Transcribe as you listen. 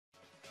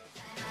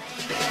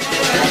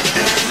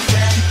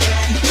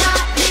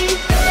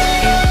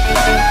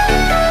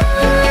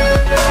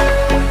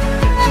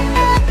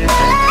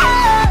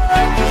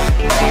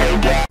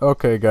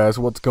Okay guys,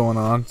 what's going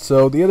on?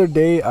 So the other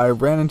day I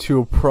ran into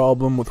a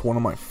problem with one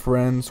of my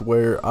friends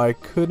where I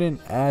couldn't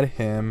add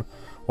him,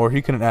 or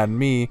he couldn't add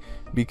me,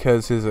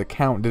 because his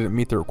account didn't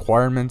meet the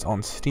requirements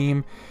on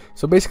Steam.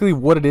 So basically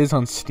what it is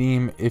on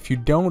Steam, if you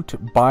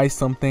don't buy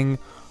something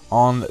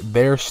on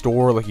their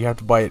store, like you have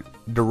to buy it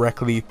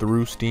directly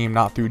through Steam,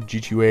 not through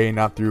G2A,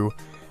 not through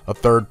a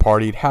third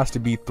party, it has to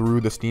be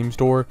through the Steam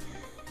store,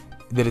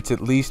 that it's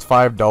at least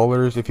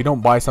 $5. If you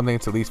don't buy something,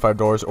 it's at least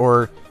 $5,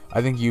 or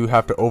I think you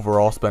have to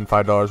overall spend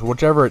 $5,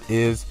 whichever it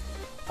is.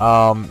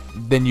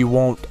 Then you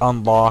won't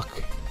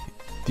unlock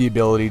the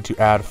ability to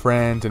add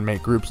friends and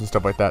make groups and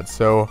stuff like that.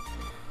 So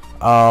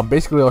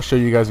basically I'll show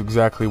you guys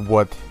exactly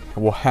what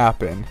will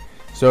happen.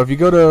 So if you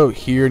go to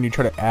here and you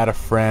try to add a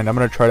friend, I'm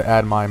going to try to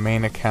add my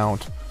main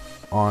account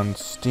on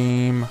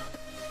Steam.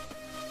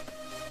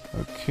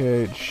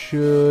 Okay, it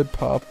should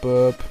pop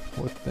up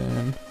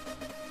within.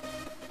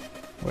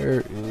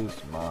 Where is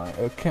my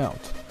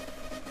account?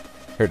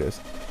 Here it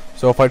is.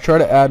 So if I try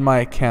to add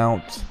my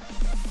account,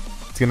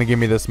 it's going to give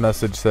me this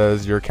message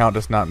says your account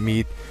does not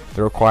meet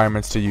the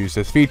requirements to use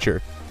this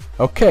feature.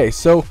 Okay,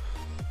 so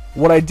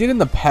what I did in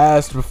the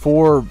past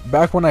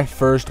back when I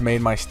first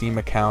made my Steam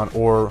account,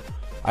 or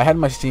I had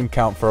my Steam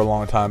account for a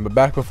long time, but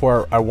back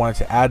before I wanted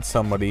to add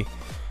somebody,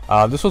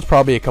 this was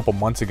probably a couple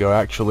months ago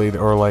actually,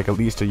 or like at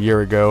least a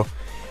year ago.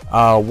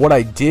 What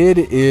I did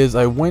is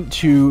I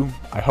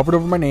hovered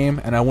over my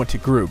name and I went to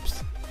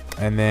groups,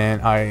 and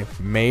then I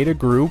made a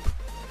group.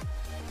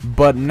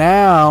 But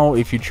now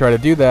if you try to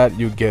do that,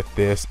 you get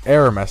this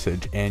error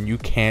message and you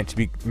can't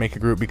make a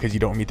group because you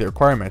don't meet the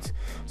requirements.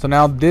 So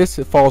now this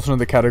falls under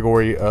the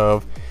category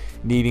of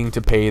needing to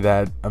pay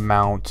that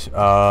amount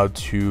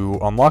to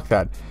unlock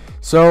that.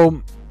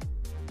 So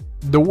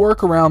the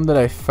workaround that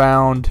I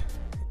found,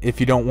 if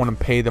you don't want to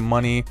pay the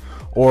money,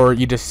 or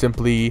you just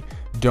simply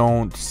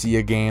don't see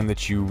a game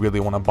that you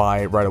really want to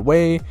buy right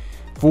away,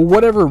 for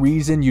whatever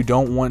reason you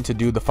don't want to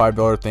do the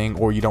 $5 thing,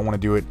 or you don't want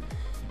to do it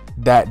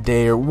that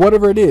day, or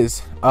whatever it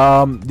is,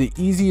 the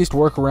easiest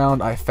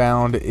workaround I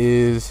found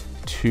is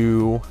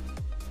to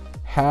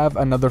have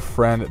another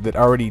friend that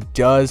already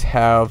does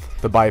have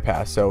the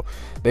bypass. So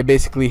they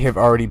basically have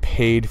already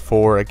paid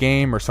for a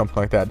game or something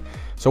like that.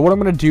 So what I'm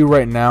going to do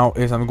right now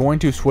is I'm going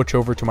to switch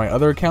over to my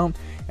other account,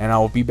 and I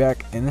will be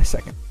back in a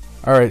second.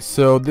 Alright,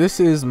 so this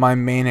is my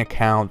main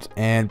account,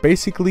 and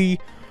basically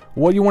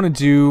what you want to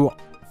do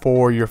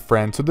for your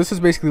friend, so this is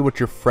basically what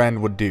your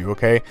friend would do,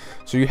 okay?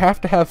 So you have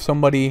to have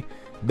somebody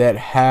that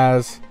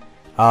has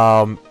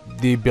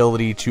the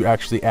ability to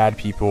actually add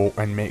people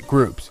and make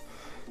groups.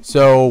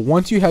 So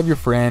once you have your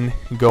friend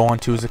go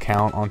onto his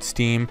account on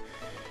Steam,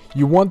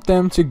 you want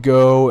them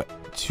to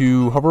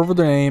hover over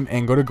their name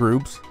and go to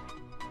groups,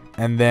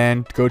 and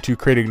then go to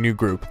create a new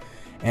group.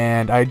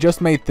 And I just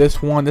made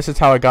this one. This is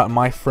how I got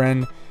my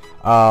friend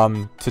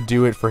to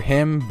do it for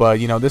him, but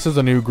you know, this is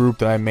a new group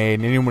that I made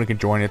and anyone can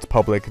join. It's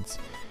public. It's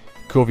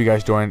cool if you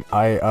guys join.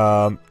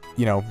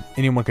 You know,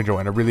 anyone can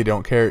join. I really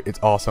don't care. It's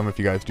awesome if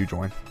you guys do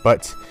join.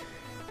 But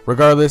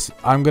regardless,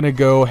 I'm gonna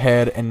go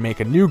ahead and make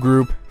a new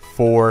group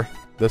for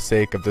the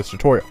sake of this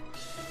tutorial.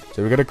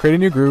 So we're gonna create a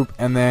new group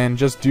and then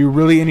just do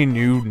really any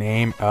new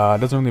name.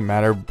 It doesn't really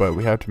matter, but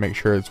we have to make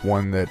sure it's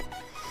one that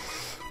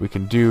we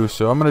can do.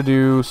 So I'm gonna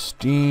do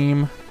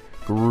Steam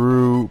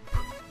group.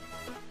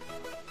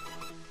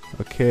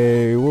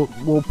 Okay,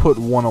 we'll put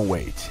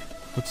 108.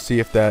 Let's see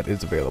if that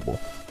is available.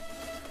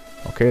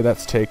 Okay,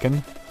 that's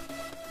taken.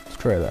 Let's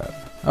try that.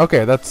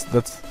 Okay,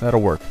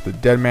 that'll work. The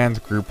Dead Man's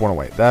Group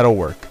 108. That'll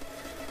work.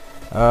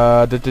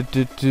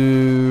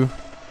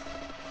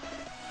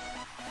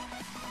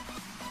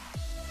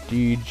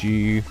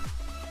 DG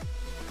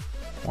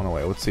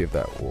 108. Let's see if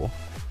that will.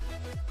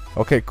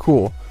 Okay,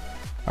 cool.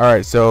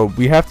 Alright, so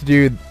we have to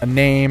do a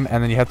name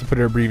and then you have to put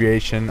an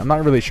abbreviation. I'm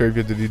not really sure if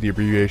you have to do the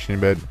abbreviation,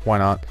 but why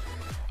not?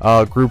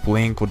 Group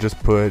link, we'll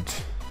just put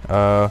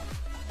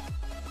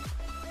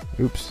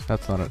oops,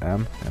 that's not an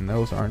M, and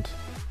those aren't.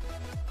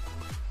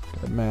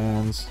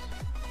 Deadman's,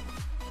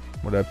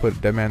 what did I put?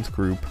 Deadman's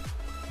Group.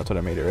 That's what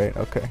I made it, right?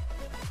 Okay.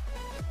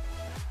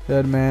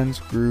 Deadman's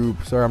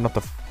Group. Sorry, I'm not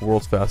the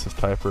world's fastest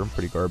typer. I'm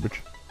pretty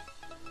garbage.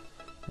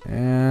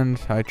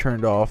 And I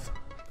turned off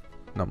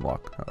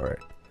numlock. Alright.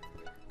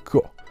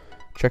 Cool.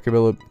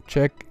 Checkability.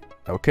 Check.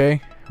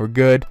 Okay. We're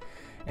good.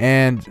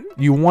 And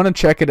you want to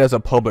check it as a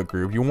public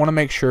group. You want to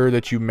make sure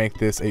that you make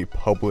this a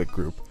public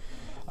group.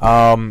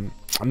 I'm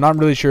not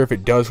really sure if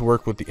it does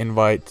work with the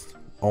invite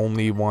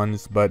only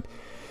ones, but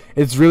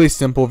it's really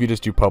simple if you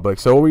just do public.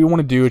 So what you want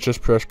to do is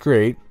just press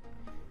create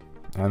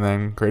and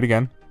then create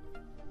again.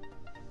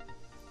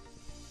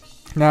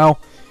 Now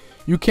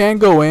you can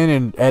go in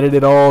and edit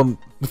it all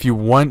if you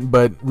want,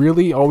 but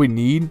really all we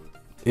need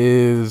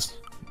is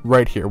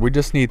right here. We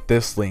just need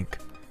this link.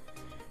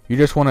 You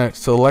just want to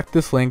select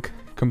this link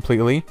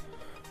completely,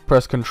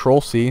 press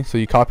Control-C, so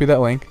you copy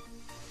that link,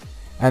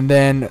 and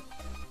then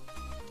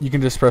you can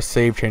just press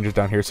save changes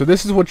down here. So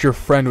this is what your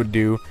friend would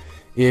do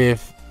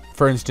if,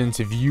 for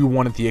instance, if you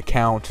wanted the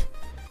account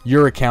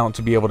your account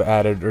to be able to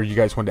add it, or you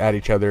guys want to add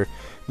each other.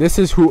 This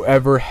is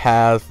whoever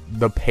has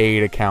the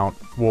paid account.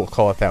 We'll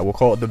call it that. We'll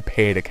call it the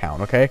paid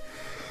account, okay?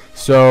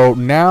 So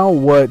now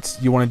what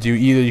you want to do,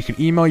 either you can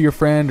email your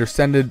friend or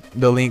send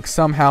the link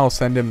somehow,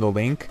 send him the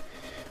link.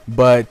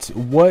 But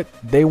what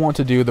they want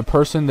to do, the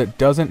person that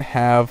doesn't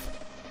have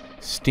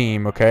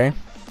Steam, okay,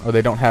 or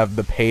they don't have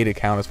the paid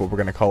account is what we're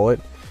going to call it,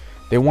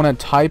 they want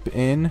to type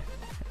in,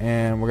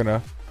 and we're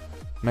going to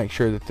make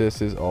sure that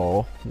this is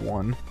all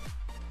one.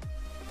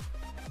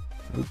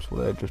 Oops, what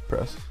did I just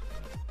press?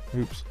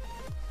 Oops.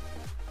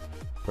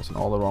 Pressing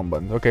all the wrong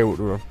buttons. Okay,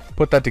 we'll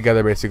put that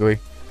together basically.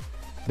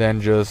 Then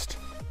just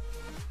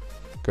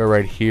go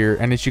right here.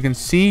 And as you can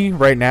see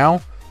right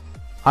now,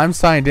 I'm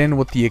signed in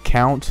with the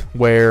account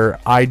where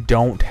I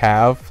don't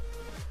have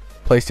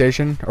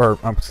PlayStation, or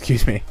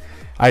excuse me,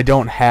 I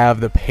don't have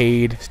the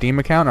paid Steam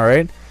account,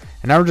 alright?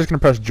 And now we're just going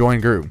to press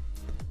join group.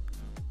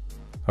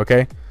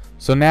 Okay?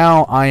 So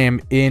now I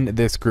am in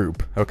this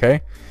group,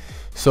 okay?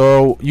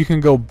 So you can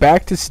go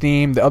back to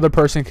Steam, the other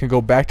person can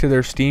go back to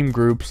their Steam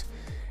groups,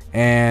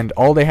 and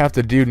all they have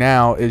to do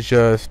now is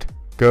just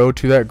go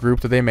to that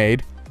group that they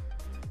made,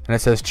 and it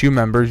says 2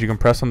 members. You can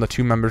press on the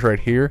 2 members right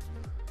here,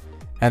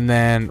 and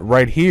then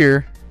right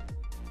here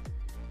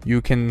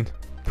you can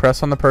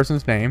press on the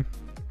person's name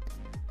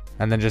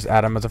and then just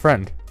add them as a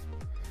friend,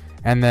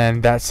 and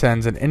then that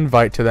sends an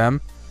invite to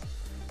them.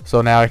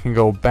 So now I can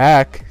go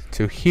back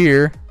to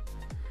here,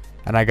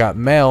 and I got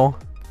mail,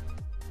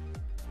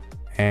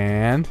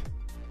 and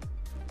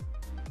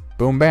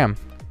boom bam,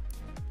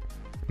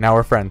 now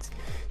we're friends.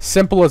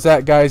 Simple as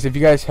that, guys. If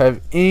you guys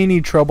have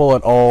any trouble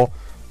at all,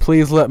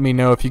 please let me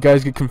know. If you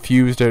guys get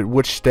confused at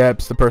which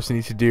steps the person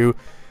needs to do,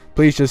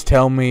 please just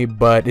tell me.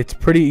 But it's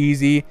pretty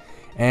easy,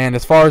 and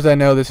as far as I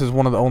know, this is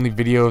one of the only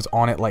videos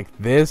on it like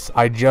this.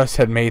 I just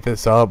had made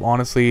this up.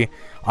 Honestly,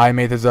 I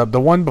made this up.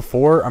 The one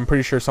before, I'm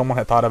pretty sure someone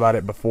had thought about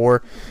it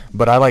before,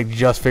 but I like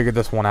just figured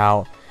this one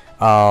out.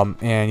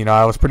 And you know,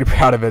 I was pretty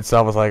proud of it, so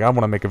I was like, I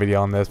want to make a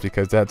video on this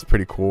because that's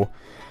pretty cool.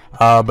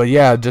 But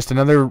yeah, just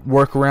another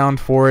workaround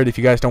for it. If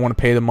you guys don't want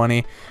to pay the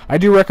money, I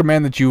do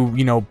recommend that you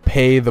know,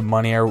 pay the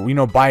money, or you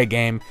know, buy a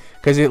game,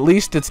 because at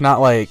least it's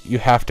not like you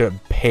have to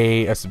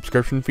pay a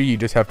subscription fee. You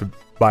just have to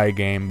buy a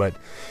game. But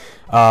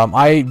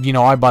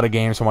I bought a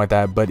game, something like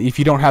that. But if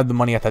you don't have the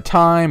money at the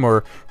time,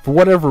 or for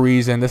whatever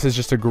reason, this is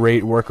just a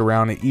great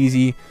workaround, an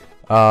easy,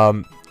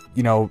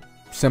 you know,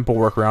 simple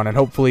workaround, and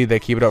hopefully they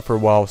keep it up for a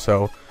while.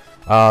 So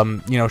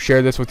you know,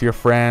 share this with your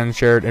friends,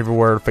 share it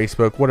everywhere,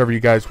 Facebook, whatever you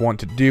guys want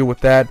to do with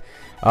that.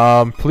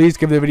 Please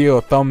give the video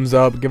a thumbs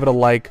up, give it a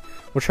like.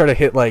 We'll try to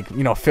hit, like,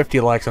 you know,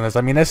 50 likes on this.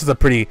 I mean, this is a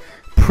pretty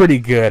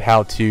good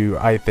how to,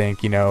 I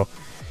think, you know,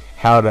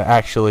 how to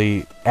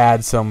actually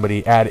add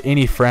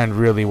any friend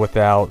really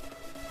without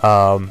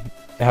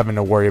having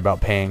to worry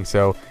about paying.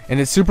 So, and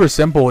it's super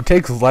simple. It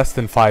takes less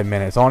than 5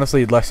 minutes,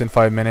 honestly, less than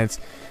 5 minutes.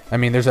 I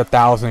mean, there's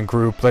 1,000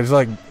 groups, there's,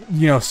 like,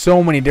 you know,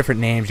 so many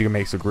different names you can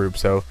make a group.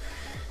 So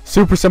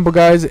super simple,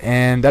 guys,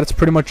 and that's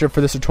pretty much it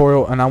for this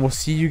tutorial, and I will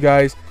see you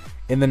guys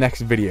in the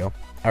next video.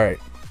 Alright,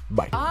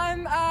 bye.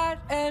 I'm at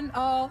an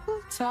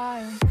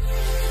all-time